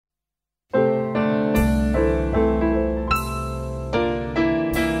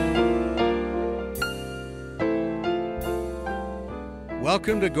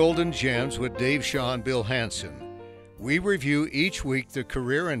Welcome to Golden Gems with Dave Shaw and Bill Hansen. We review each week the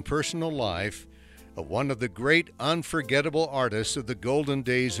career and personal life of one of the great unforgettable artists of the golden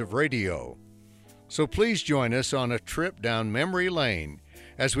days of radio. So please join us on a trip down memory lane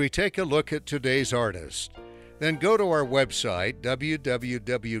as we take a look at today's artist. Then go to our website,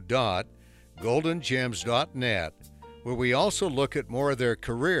 www.goldengems.net, where we also look at more of their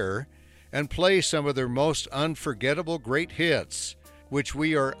career and play some of their most unforgettable great hits, which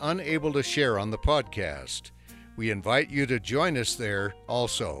we are unable to share on the podcast. We invite you to join us there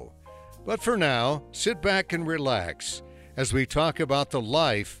also. But for now, sit back and relax as we talk about the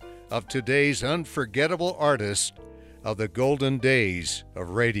life of today's unforgettable artist of the golden days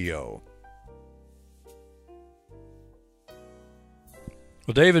of radio.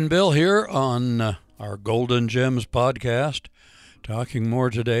 Well, Dave and Bill here on our Golden Gems podcast, talking more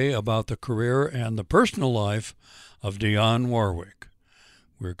today about the career and the personal life of Dionne Warwick.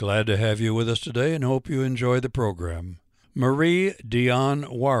 We're glad to have you with us today and hope you enjoy the program. Marie Dionne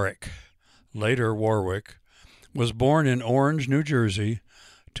Warwick, later Warwick, was born in Orange, New Jersey,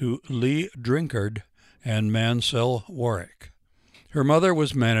 to Lee Drinkard and Mansell Warwick. Her mother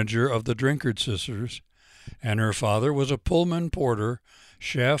was manager of the Drinkard sisters, and her father was a Pullman porter,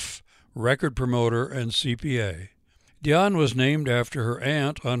 chef, record promoter, and CPA. Dionne was named after her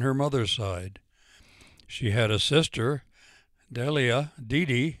aunt on her mother's side. She had a sister, Delia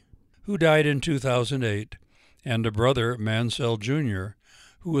Didi, who died in 2008, and a brother, Mansell Jr.,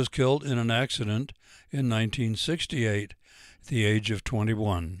 who was killed in an accident in 1968 at the age of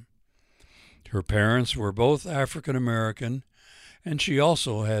 21. Her parents were both African American, and she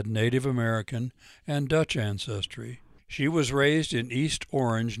also had Native American and Dutch ancestry. She was raised in East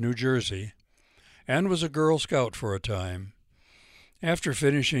Orange, New Jersey, and was a Girl Scout for a time. After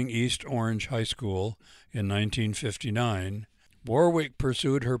finishing East Orange High School in 1959, Warwick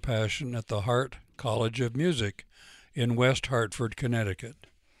pursued her passion at the Hart College of Music in West Hartford, Connecticut.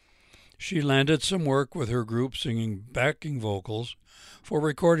 She landed some work with her group singing backing vocals for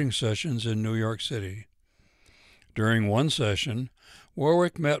recording sessions in New York City. During one session,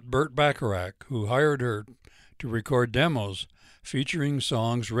 Warwick met Burt Bacharach, who hired her to record demos featuring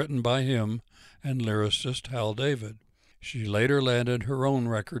songs written by him and lyricist Hal David. She later landed her own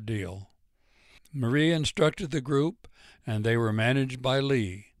record deal. Marie instructed the group, and they were managed by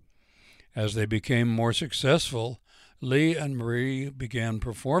Lee. As they became more successful, Lee and Marie began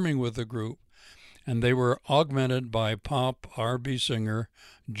performing with the group, and they were augmented by pop R&B singer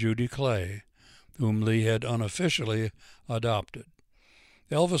Judy Clay, whom Lee had unofficially adopted.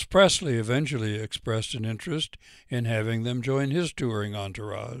 Elvis Presley eventually expressed an interest in having them join his touring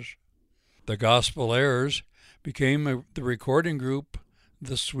entourage. The Gospel Heirs became the recording group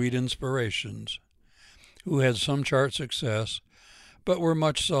The Sweet Inspirations, who had some chart success but were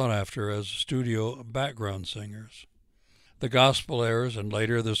much sought after as studio background singers. The Gospel Heirs and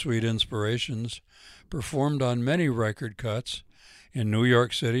later the Sweet Inspirations performed on many record cuts in New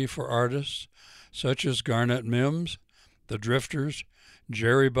York City for artists such as Garnet Mims, The Drifters,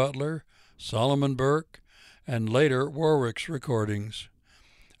 Jerry Butler, Solomon Burke, and later Warwick's recordings,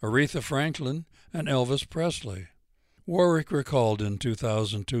 Aretha Franklin, and Elvis Presley. Warwick recalled in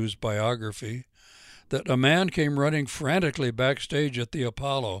 2002's biography that a man came running frantically backstage at the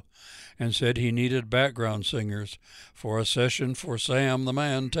Apollo and said he needed background singers for a session for Sam the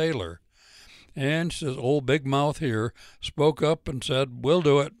Man Taylor. And says old Big Mouth here spoke up and said, "We'll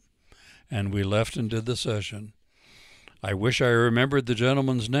do it." And we left and did the session. I wish I remembered the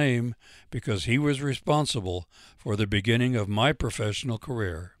gentleman's name because he was responsible for the beginning of my professional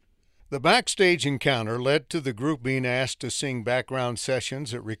career. The backstage encounter led to the group being asked to sing background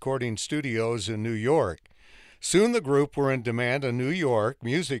sessions at recording studios in New York. Soon the group were in demand in New York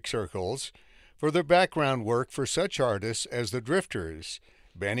music circles for their background work for such artists as the Drifters,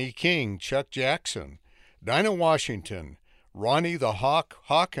 Benny King, Chuck Jackson, Dinah Washington, Ronnie the Hawk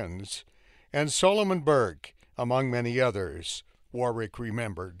Hawkins, and Solomon Burke, among many others, Warwick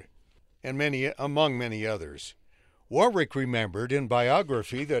remembered, among many others. Warwick remembered in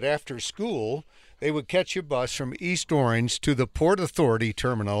biography that after school they would catch a bus from East Orange to the Port Authority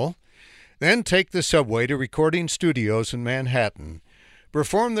terminal, then take the subway to recording studios in Manhattan,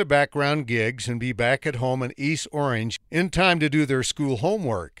 perform their background gigs, and be back at home in East Orange in time to do their school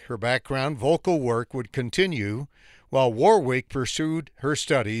homework. Her background vocal work would continue while Warwick pursued her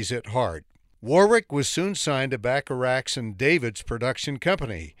studies at Hart. Warwick was soon signed to Bacharach's and David's production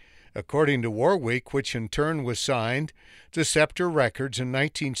company, according to Warwick, which in turn was signed to Scepter Records in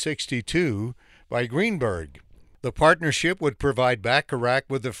 1962 by Greenberg. The partnership would provide Bacharach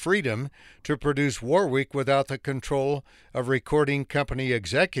with the freedom to produce Warwick without the control of recording company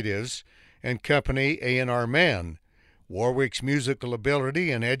executives and company A&R men. Warwick's musical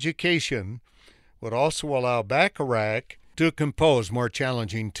ability and education would also allow Bacharach to compose more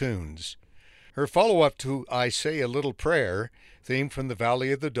challenging tunes. Her follow-up to I Say a Little Prayer, theme from the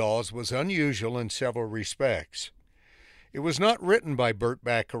Valley of the Dolls, was unusual in several respects. It was not written by Burt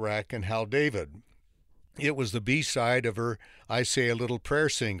Bacharach and Hal David. It was the B-side of her I Say a Little Prayer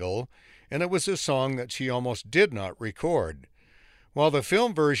single, and it was a song that she almost did not record. While the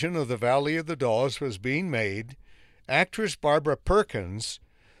film version of The Valley of the Dolls was being made, actress Barbara Perkins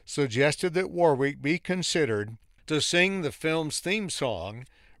suggested that Warwick be considered to sing the film's theme song,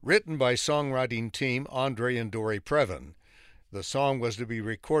 written by songwriting team Andre and Dory Previn. The song was to be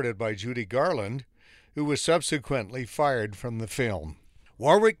recorded by Judy Garland, who was subsequently fired from the film.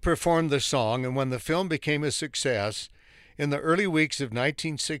 Warwick performed the song, and when the film became a success in the early weeks of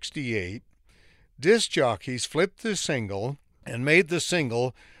 1968, disc jockeys flipped the single and made the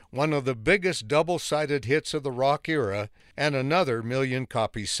single one of the biggest double-sided hits of the rock era and another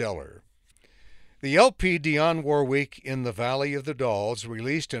million-copy seller. The LP Dionne Warwick in the Valley of the Dolls,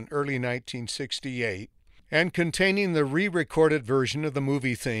 released in early 1968, and containing the re-recorded version of the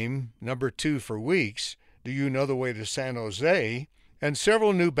movie theme, number 2 for Weeks, Do You Know the Way to San Jose, and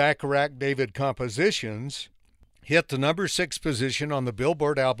several new Bacharach David compositions, hit the number 6 position on the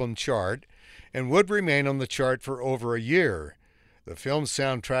Billboard album chart and would remain on the chart for over a year. The film's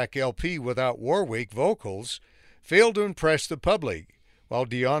soundtrack LP without Warwick vocals failed to impress the public, while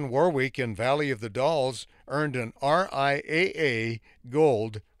Dionne Warwick in Valley of the Dolls earned an RIAA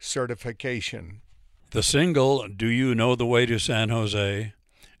Gold certification. The single, Do You Know the Way to San Jose,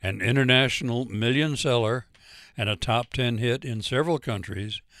 an international million seller and a top 10 hit in several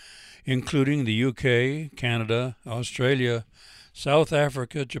countries, including the UK, Canada, Australia, South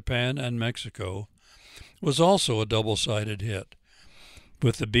Africa, Japan, and Mexico, was also a double-sided hit,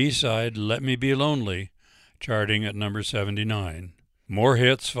 with the B-side Let Me Be Lonely charting at number 79. More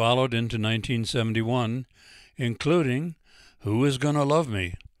hits followed into 1971, including Who Is Gonna Love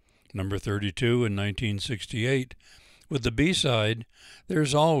Me, number 32 in 1968, with the B-side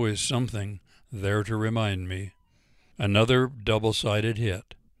There's Always Something There to Remind Me, another double-sided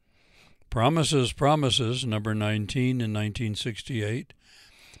hit. Promises, Promises, number 19 in 1968,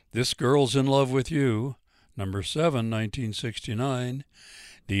 This Girl's in Love with You, number 7, 1969,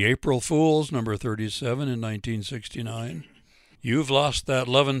 The April Fools, number 37 in 1969, You've Lost That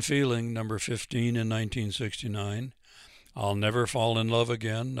Lovin' Feeling, number 15 in 1969, I'll Never Fall in Love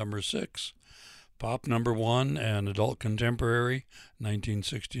Again, number 6, pop number 1 and adult contemporary,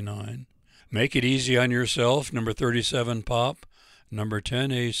 1969, Make It Easy on Yourself, number 37 pop, number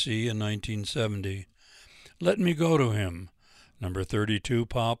 10 AC in 1970, Let Me Go to Him, number 32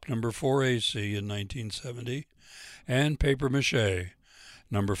 pop, number 4 AC in 1970, and Paper Mache,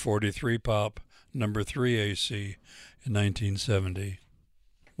 number 43 pop, number 3 AC in 1970.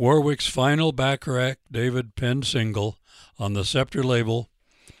 Warwick's final Bacharach David penned single on the Scepter label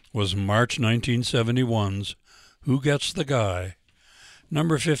was March 1971's Who Gets the Guy,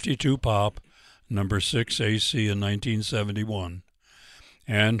 number 52 pop, number 6 AC in 1971,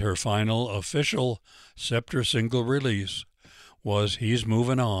 and her final official Scepter single release was He's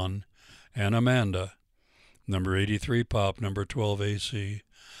Movin' On and Amanda, number 83 pop, number 12 AC,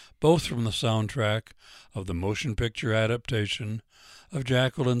 both from the soundtrack of the motion picture adaptation of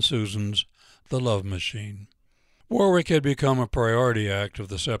Jacqueline Susann's The Love Machine. Warwick had become a priority act of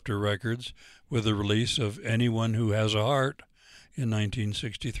the Scepter Records with the release of Anyone Who Has a Heart in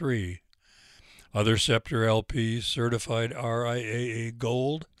 1963. Other Scepter LPs certified RIAA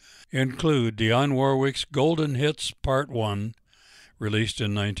Gold include Dionne Warwick's Golden Hits Part 1, released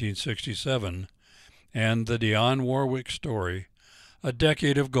in 1967, and The Dionne Warwick Story, A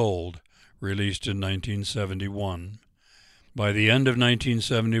Decade of Gold, released in 1971. By the end of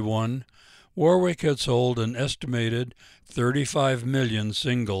 1971, Warwick had sold an estimated 35 million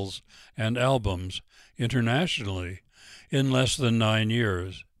singles and albums internationally in less than 9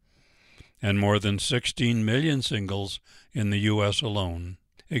 years, and more than 16 million singles in the U.S. alone.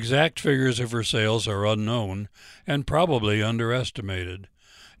 Exact figures of her sales are unknown and probably underestimated,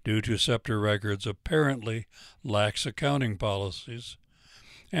 due to Scepter Records' apparently lax accounting policies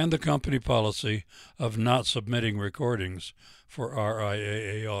and the company policy of not submitting recordings for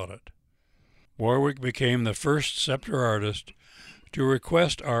RIAA audit. Warwick became the first Scepter artist to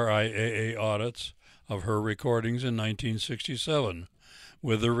request RIAA audits of her recordings in 1967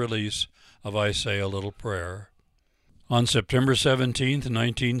 with the release of I Say a Little Prayer. On September 17,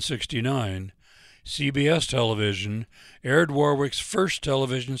 1969, CBS Television aired Warwick's first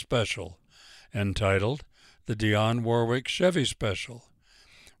television special, entitled The Dionne Warwick Chevy Special.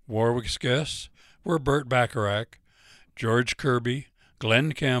 Warwick's guests were Burt Bacharach, George Kirby,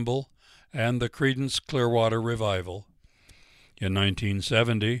 Glenn Campbell, and the Creedence Clearwater Revival. In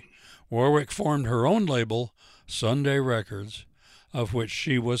 1970, Warwick formed her own label, Sunday Records, of which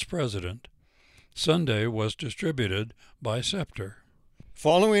she was president. Sunday was distributed by Scepter.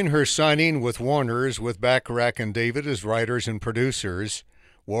 Following her signing with Warner's with Bacharach and David as writers and producers,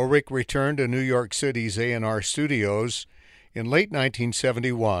 Warwick returned to New York City's A&R Studios in late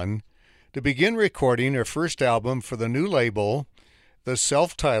 1971 to begin recording her first album for the new label, the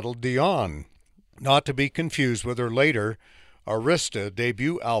self-titled Dionne, not to be confused with her later Arista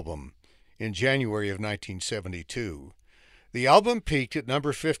debut album in January of 1972. The album peaked at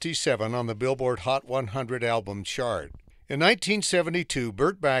number 57 on the Billboard Hot 100 album chart. In 1972,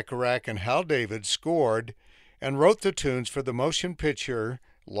 Burt Bacharach and Hal David scored and wrote the tunes for the motion picture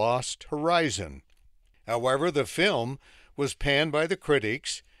Lost Horizon. However, the film was panned by the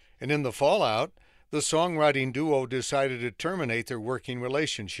critics, and in the fallout, the songwriting duo decided to terminate their working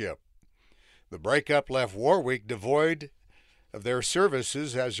relationship. The breakup left Warwick devoid of their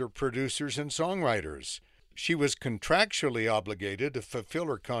services as her producers and songwriters. She was contractually obligated to fulfill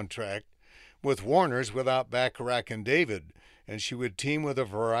her contract with Warner's without Bacharach and David, and she would team with a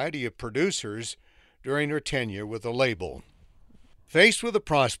variety of producers during her tenure with the label. Faced with the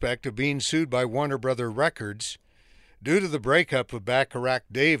prospect of being sued by Warner Brothers Records due to the breakup of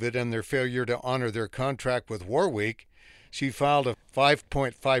Bacharach-David and their failure to honor their contract with Warwick, she filed a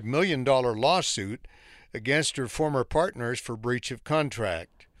 $5.5 million lawsuit against her former partners for breach of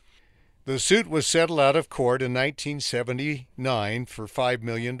contract. The suit was settled out of court in 1979 for $5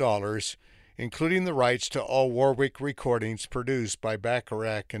 million, including the rights to all Warwick recordings produced by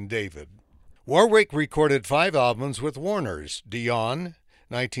Bacharach and David. Warwick recorded 5 albums with Warner's: Dionne,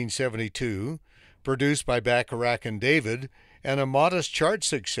 1972, produced by Bacharach and David, and a modest chart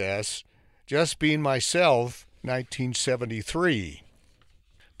success, Just Being Myself, 1973,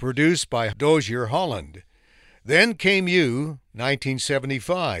 produced by Dozier Holland. Then Came You,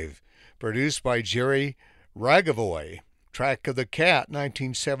 1975, produced by Jerry Ragavoy. Track of the Cat,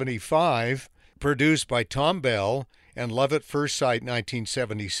 1975, produced by Tom Bell, and Love at First Sight,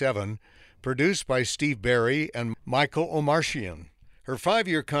 1977, produced by Steve Barry and Michael Omartian. Her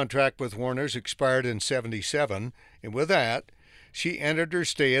 5-year contract with Warner's expired in 1977, and with that, she ended her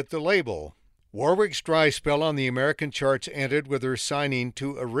stay at the label. Warwick's dry spell on the American charts ended with her signing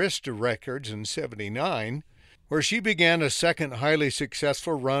to Arista Records in 1979, where she began a second highly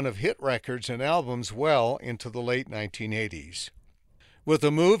successful run of hit records and albums well into the late 1980s. With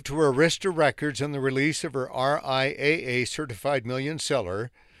the move to Arista Records and the release of her RIAA certified million seller,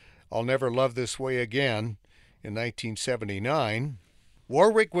 I'll Never Love This Way Again, in 1979,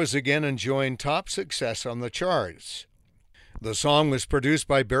 Warwick was again enjoying top success on the charts. The song was produced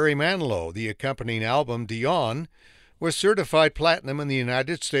by Barry Manilow. The accompanying album, Dionne, was certified platinum in the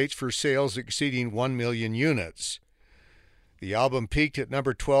United States for sales exceeding 1 million units. The album peaked at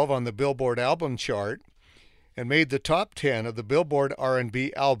number 12 on the Billboard album chart and made the top 10 of the Billboard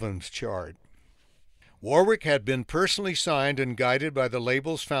R&B albums chart. Warwick had been personally signed and guided by the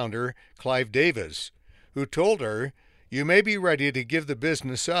label's founder, Clive Davis, who told her, "You may be ready to give the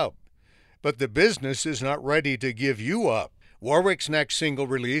business up, but the business is not ready to give you up." Warwick's next single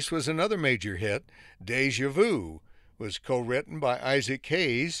release was another major hit, Deja Vu, was co-written by Isaac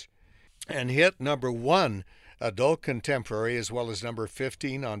Hayes and hit number 1 adult contemporary as well as number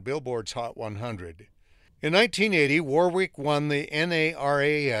 15 on Billboard's Hot 100. In 1980, Warwick won the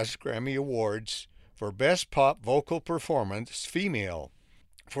NARAS Grammy Awards for Best Pop Vocal Performance Female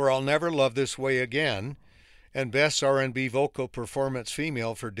for I'll Never Love This Way Again and Best R&B Vocal Performance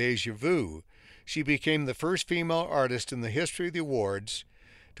Female for Deja Vu. She became the first female artist in the history of the awards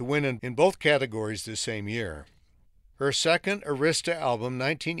to win in both categories the same year. Her second Arista album,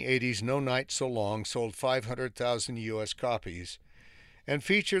 1980's No Night So Long, sold 500,000 U.S. copies and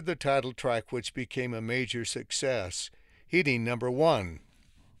featured the title track, which became a major success, hitting number 1.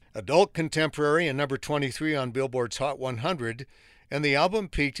 Adult Contemporary and number 23 on Billboard's Hot 100, and the album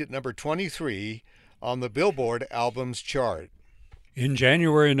peaked at number 23 on the Billboard Albums chart. In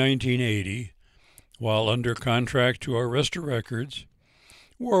January 1980, while under contract to Arista Records,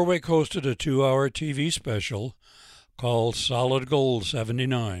 Warwick hosted a 2-hour TV special called Solid Gold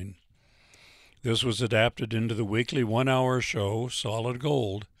 79. This was adapted into the weekly 1-hour show Solid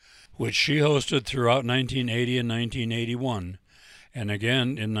Gold, which she hosted throughout 1980 and 1981, and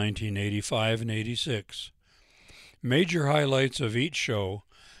again in 1985 and 86. Major highlights of each show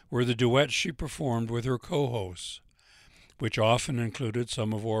were the duets she performed with her co-hosts, which often included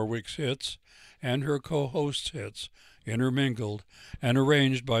some of Warwick's hits and her co-host's hits, intermingled and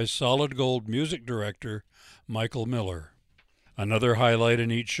arranged by Solid Gold music director Michael Miller. Another highlight in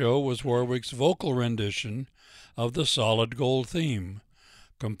each show was Warwick's vocal rendition of the Solid Gold theme,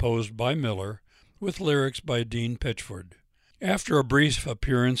 composed by Miller, with lyrics by Dean Pitchford. After a brief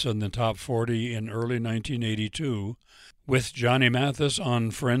appearance in the top 40 in early 1982, with Johnny Mathis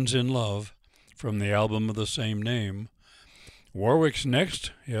on Friends in Love from the album of the same name, Warwick's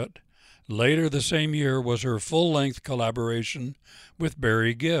next hit, later the same year, was her full-length collaboration with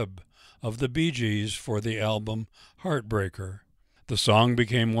Barry Gibb of the Bee Gees for the album Heartbreaker. The song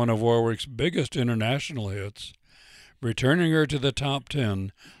became one of Warwick's biggest international hits, returning her to the top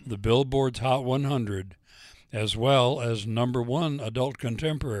 10, the Billboard's Hot 100, as well as number 1 adult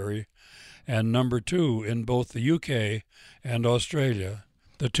contemporary and number 2 in both the UK and Australia.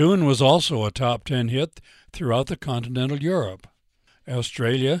 The tune was also a top 10 hit throughout the continental Europe.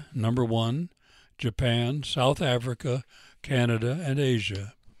 Australia, number 1, Japan, South Africa, Canada, and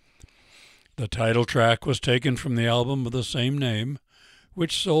Asia. The title track was taken from the album of the same name,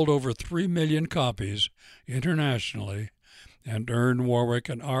 which sold over 3 million copies internationally and earned Warwick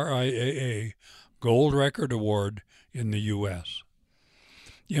an RIAA Gold Record Award in the U.S.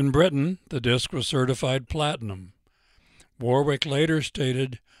 In Britain, the disc was certified platinum. Warwick later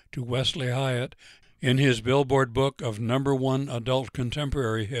stated to Wesley Hyatt in his Billboard book of number 1 adult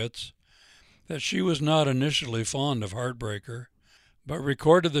contemporary hits that she was not initially fond of Heartbreaker, but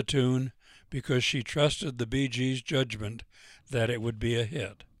recorded the tune because she trusted the Bee Gees' judgment that it would be a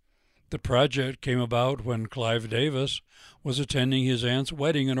hit. The project came about when Clive Davis was attending his aunt's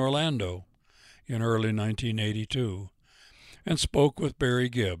wedding in Orlando in early 1982 and spoke with Barry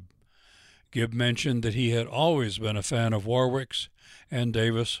Gibb. Gibb mentioned that he had always been a fan of Warwick's, and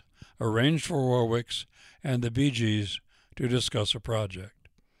Davis arranged for Warwick's and the Bee Gees to discuss a project.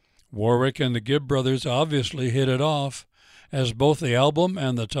 Warwick and the Gibb brothers obviously hit it off, as both the album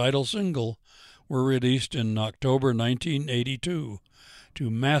and the title single were released in October 1982 to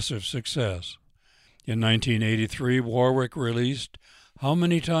massive success. In 1983, Warwick released How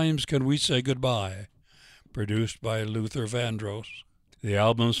Many Times Can We Say Goodbye, produced by Luther Vandross. The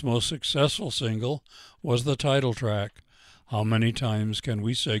album's most successful single was the title track, How Many Times Can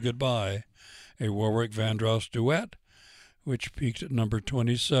We Say Goodbye, a Warwick Vandross duet, which peaked at number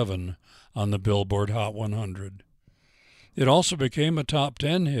 27 on the Billboard Hot 100. It also became a top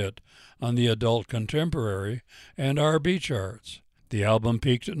 10 hit on the adult contemporary and R&B charts. The album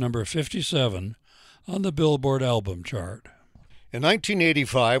peaked at number 57 on the Billboard album chart. In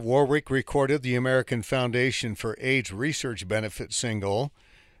 1985, Warwick recorded the American Foundation for AIDS Research benefit single,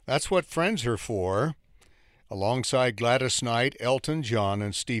 That's What Friends Are For, alongside Gladys Knight, Elton John,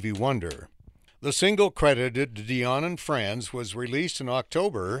 and Stevie Wonder. The single, credited to Dion and Friends, was released in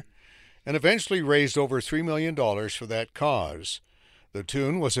October and eventually raised over $3 million for that cause. The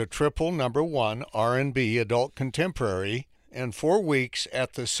tune was a triple number 1 R&B adult contemporary and 4 weeks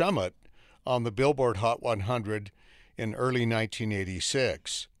at the summit on the Billboard Hot 100 in early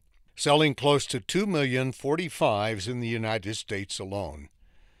 1986, selling close to 2,045,000 in the United States alone.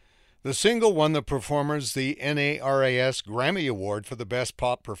 The single won the performers the NARAS Grammy Award for the Best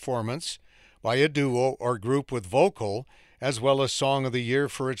Pop Performance by a duo or group with vocal, as well as Song of the Year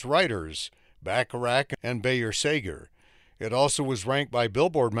for its writers, Bacharach and Bayer Sager. It also was ranked by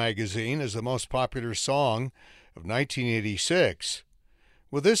Billboard magazine as the most popular song of 1986.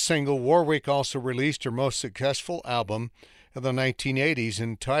 With this single, Warwick also released her most successful album of the 1980s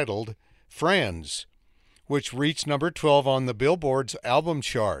entitled Friends, which reached number 12 on the Billboard's album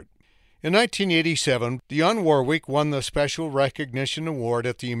chart. In 1987, Dionne Warwick won the Special Recognition Award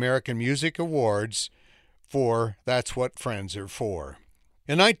at the American Music Awards for That's What Friends Are For.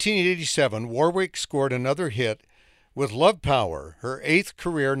 In 1987, Warwick scored another hit with Love Power, her 8th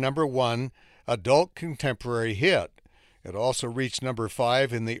career number 1 adult contemporary hit. It also reached number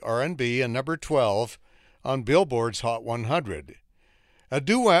 5 in the R&B and number 12 on Billboard's Hot 100. A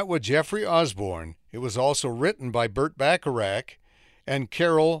duet with Jeffrey Osborne, it was also written by Burt Bacharach and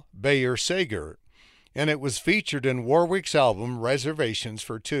Carol Bayer Sager, and it was featured in Warwick's album Reservations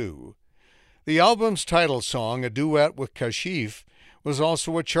for Two. The album's title song, a duet with Kashif, was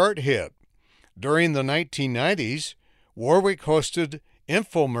also a chart hit. During the 1990s, Warwick hosted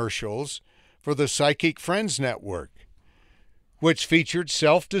infomercials for the Psychic Friends Network, which featured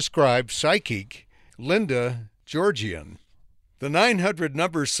self-described psychic Linda Georgian. The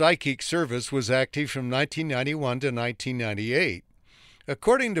 900-number psychic service was active from 1991 to 1998.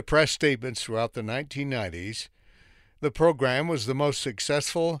 According to press statements throughout the 1990s, The program was the most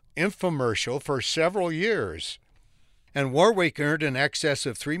successful infomercial for several years, and Warwick earned in excess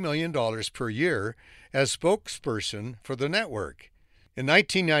of $3 million per year as spokesperson for the network. In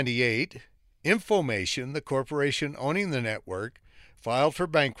 1998, Infomation, the corporation owning the network, filed for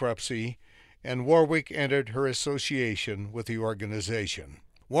bankruptcy, and Warwick ended her association with the organization.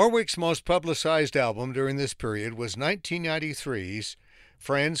 Warwick's most publicized album during this period was 1993's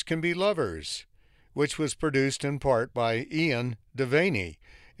Friends Can Be Lovers, which was produced in part by Ian Devaney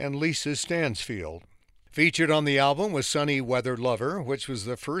and Lisa Stansfield. Featured on the album was Sunny Weather Lover, which was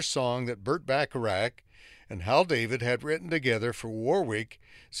the first song that Burt Bacharach and Hal David had written together for Warwick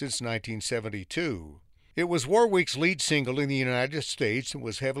since 1972. It was Warwick's lead single in the United States and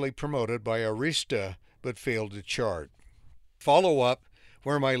was heavily promoted by Arista, but failed to chart. Follow-up,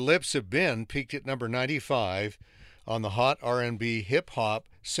 Where My Lips Have Been, peaked at number 95 on the Hot R&B Hip-Hop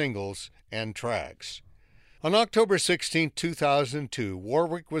singles and tracks. On October 16, 2002,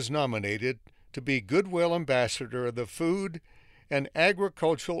 Warwick was nominated to be Goodwill Ambassador of the Food and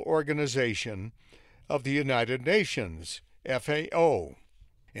Agricultural Organization of the United Nations, FAO.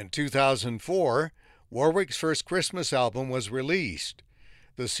 In 2004, Warwick's first Christmas album was released.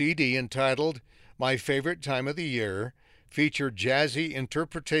 The CD, entitled My Favorite Time of the Year, featured jazzy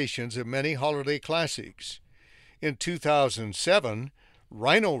interpretations of many holiday classics. In 2007,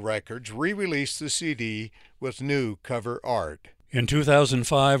 Rhino Records re-released the CD with new cover art. In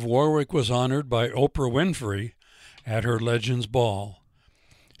 2005, Warwick was honored by Oprah Winfrey at her Legends Ball.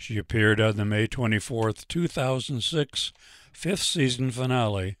 She appeared on the May 24, 2006 fifth season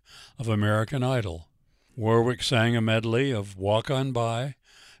finale of American Idol. Warwick sang a medley of Walk On By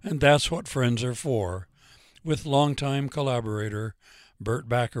and That's What Friends Are For, with longtime collaborator Burt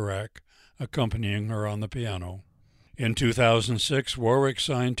Bacharach accompanying her on the piano. In 2006, Warwick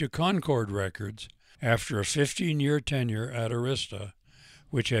signed to Concord Records after a 15-year tenure at Arista,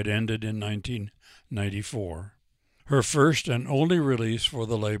 which had ended in 1994. Her first and only release for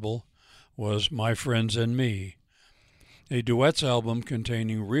the label was My Friends and Me, a duets album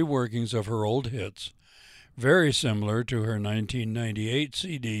containing reworkings of her old hits, very similar to her 1998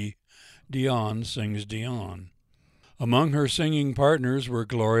 CD, Dion Sings Dion. Among her singing partners were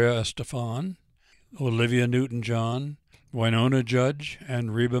Gloria Estefan, Olivia Newton-John, Wynonna Judge,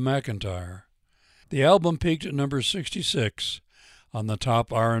 and Reba McEntire. The album peaked at number 66 on the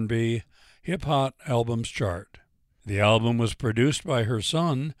top R&B hip-hop albums chart. The album was produced by her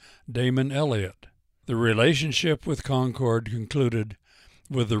son, Damon Elliott. The relationship with Concord concluded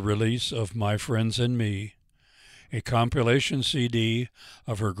with the release of My Friends and Me, a compilation CD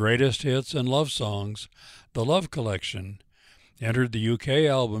of her greatest hits and love songs. The Love Collection entered the UK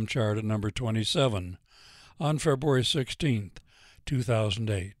album chart at number 27 on February 16,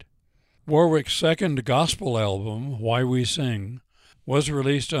 2008. Warwick's second gospel album, Why We Sing, was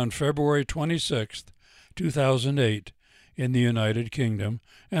released on February 26, 2008 in the United Kingdom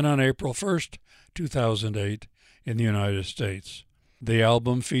and on April 1, 2008 in the United States. The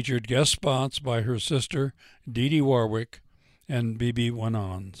album featured guest spots by her sister Dee Dee Warwick and BeBe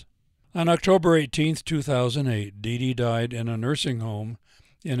Winans. On October 18, 2008, Dee Dee died in a nursing home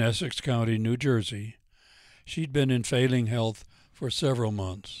in Essex County, New Jersey. She'd been in failing health for several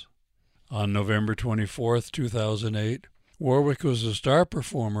months. On November 24, 2008, Warwick was a star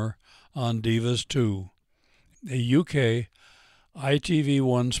performer on Divas 2, a UK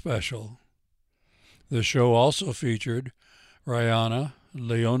ITV1 special. The show also featured Rihanna,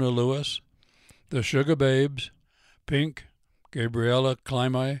 Leona Lewis, the Sugababes, Pink, Gabriella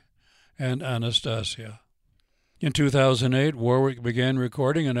Climai, and Anastasia. In 2008, Warwick began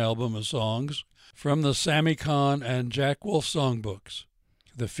recording an album of songs from the Sammy Cahn and Jack Wolf songbooks.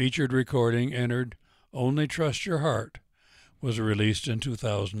 The featured recording, entered Only Trust Your Heart, was released in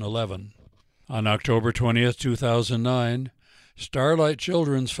 2011. On October 20, 2009, Starlight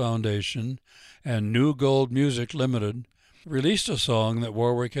Children's Foundation and New Gold Music Limited released a song that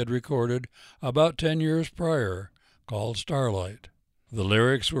Warwick had recorded about 10 years prior, called Starlight. The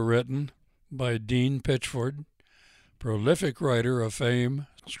lyrics were written by Dean Pitchford, prolific writer of fame,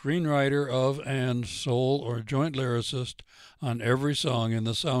 screenwriter of and sole or joint lyricist on every song in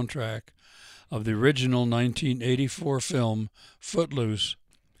the soundtrack of the original 1984 film Footloose,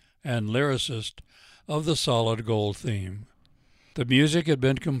 and lyricist of the Solid Gold theme. The music had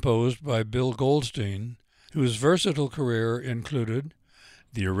been composed by Bill Goldstein, whose versatile career included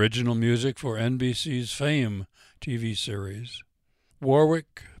the original music for NBC's Fame TV series.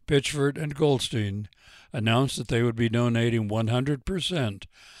 Warwick, Pitchford, and Goldstein announced that they would be donating 100%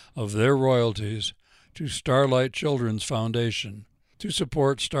 of their royalties to Starlight Children's Foundation to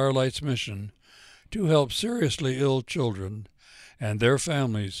support Starlight's mission to help seriously ill children and their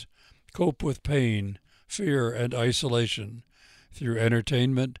families cope with pain, fear, and isolation through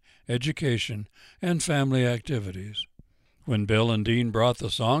entertainment, education, and family activities. When Bill and Dean brought the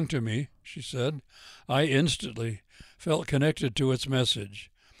song to me, she said, I instantly felt connected to its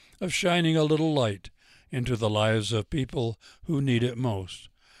message of shining a little light into the lives of people who need it most.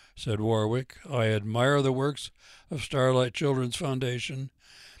 Said Warwick, I admire the works of Starlight Children's Foundation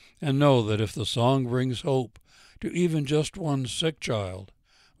and know that if the song brings hope to even just one sick child,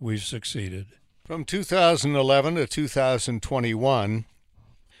 we've succeeded. From 2011 to 2021,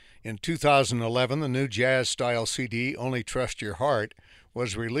 in 2011, the new jazz-style CD, Only Trust Your Heart,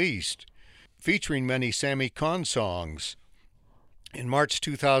 was released, featuring many Sammy Cahn songs. In March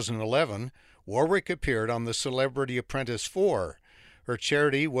 2011, Warwick appeared on The Celebrity Apprentice 4. Her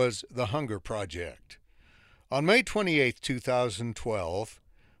charity was The Hunger Project. On May 28, 2012,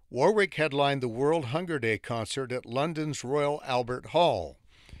 Warwick headlined the World Hunger Day concert at London's Royal Albert Hall.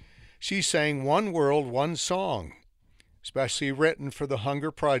 She sang One World, One Song, specially written for the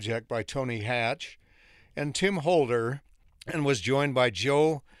Hunger Project by Tony Hatch and Tim Holder, and was joined by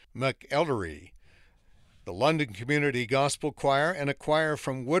Joe McElderry, the London Community Gospel Choir, and a choir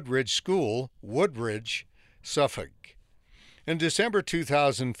from Woodridge School, Woodridge, Suffolk. In December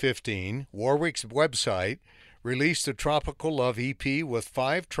 2015, Warwick's website released the Tropical Love EP with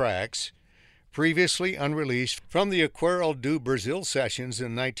 5 tracks, previously unreleased from the Aquarel do Brasil sessions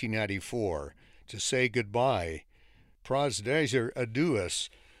in 1994, To Say Goodbye, Prazer a Duas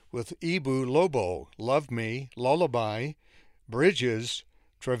with Ibu Lobo, Love Me, Lullaby, Bridges,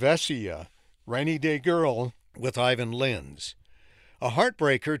 Travessia, Rainy Day Girl with Ivan Lins. A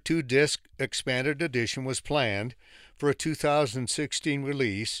Heartbreaker 2-disc expanded edition was planned for a 2016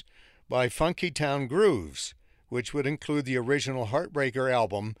 release by Funky Town Grooves, which would include the original Heartbreaker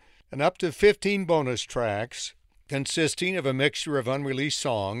album and up to 15 bonus tracks consisting of a mixture of unreleased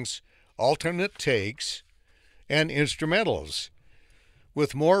songs, alternate takes, and instrumentals,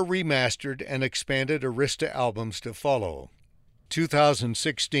 with more remastered and expanded Arista albums to follow.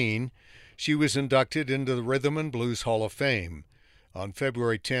 2016, she was inducted into the Rhythm and Blues Hall of Fame. On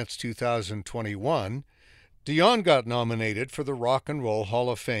February 10, 2021, Dionne got nominated for the Rock and Roll Hall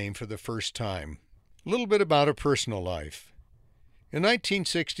of Fame for the first time. A little bit about her personal life. In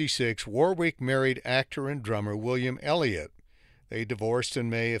 1966, Warwick married actor and drummer William Elliott. They divorced in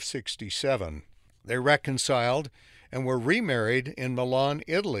May of '67. They reconciled and were remarried in Milan,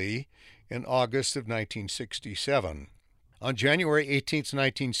 Italy in August of 1967. On January 18,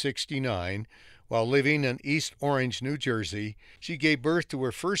 1969, while living in East Orange, New Jersey, she gave birth to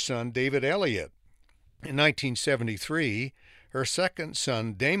her first son, David Elliott. In 1973, her second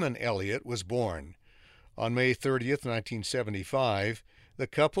son, Damon Elliott, was born. On May 30, 1975, the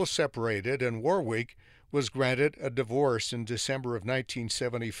couple separated and Warwick was granted a divorce in December of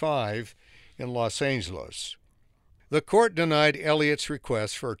 1975 in Los Angeles. The court denied Elliott's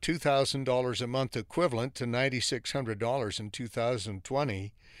request for $2,000 a month, equivalent to $9,600 in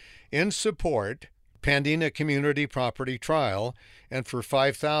 2020, in support, pending a community property trial, and for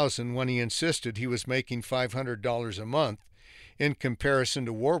 $5,000 when he insisted he was making $500 a month, in comparison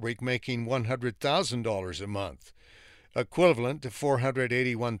to Warwick making $100,000 a month, equivalent to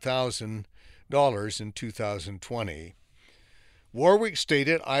 $481,000 in 2020. Warwick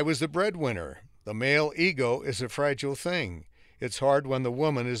stated, I was the breadwinner. The male ego is a fragile thing. It's hard when the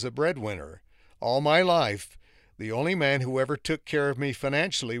woman is the breadwinner. All my life, the only man who ever took care of me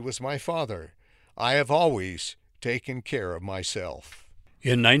financially was my father. I have always taken care of myself.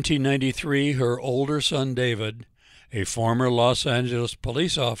 In 1993, her older son David, a former Los Angeles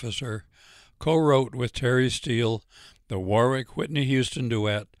police officer, co-wrote with Terry Steele the Warwick-Whitney Houston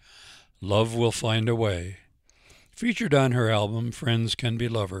duet, Love Will Find a Way, featured on her album Friends Can Be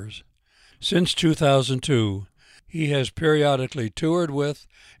Lovers. Since 2002, he has periodically toured with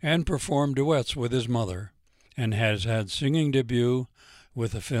and performed duets with his mother, and has had singing debut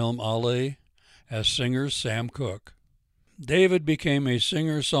with the film Ali as singer Sam Cooke. David became a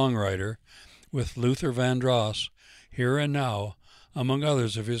singer-songwriter with Luther Vandross, Here and Now, among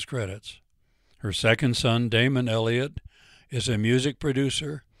others of his credits. Her second son, Damon Elliott, is a music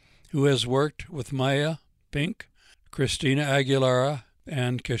producer who has worked with Maya, Pink, Christina Aguilera,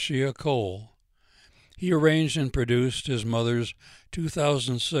 and Kashia Cole. He arranged and produced his mother's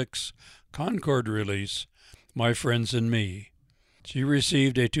 2006 Concord release, My Friends and Me. She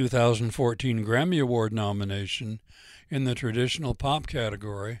received a 2014 Grammy Award nomination in the traditional pop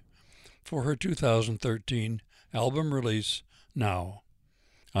category for her 2013 album release, Now.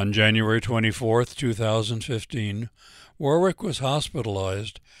 On January 24, 2015, Warwick was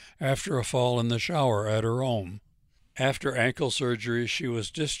hospitalized after a fall in the shower at her home. After ankle surgery, she was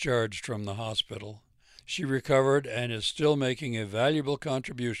discharged from the hospital. She recovered and is still making a valuable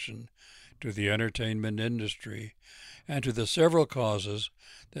contribution to the entertainment industry and to the several causes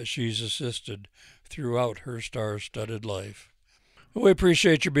that she's assisted throughout her star-studded life. We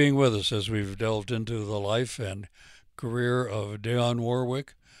appreciate you being with us as we've delved into the life and career of Dionne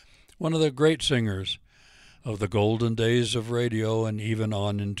Warwick, one of the great singers of the golden days of radio and even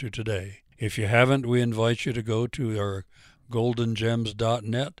on into today. If you haven't, we invite you to go to our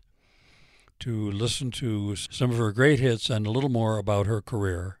goldengems.net to listen to some of her great hits and a little more about her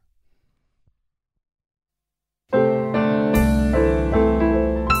career.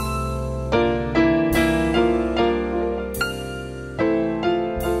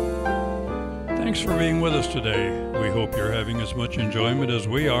 Thanks for being with us today. We hope you're having as much enjoyment as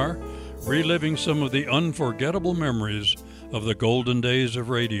we are, reliving some of the unforgettable memories of the golden days of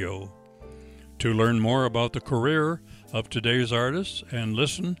radio. To learn more about the career of today's artists and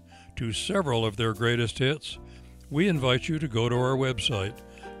listen to several of their greatest hits, we invite you to go to our website,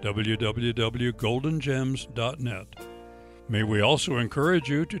 www.goldengems.net. May we also encourage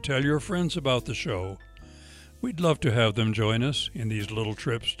you to tell your friends about the show. We'd love to have them join us in these little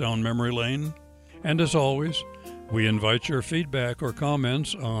trips down memory lane. And as always, we invite your feedback or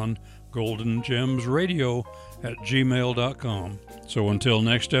comments on goldengemsradio@gmail.com. So until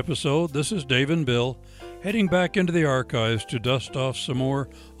next episode, this is Dave and Bill, heading back into the archives to dust off some more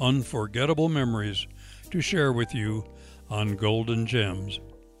unforgettable memories to share with you on Golden Gems.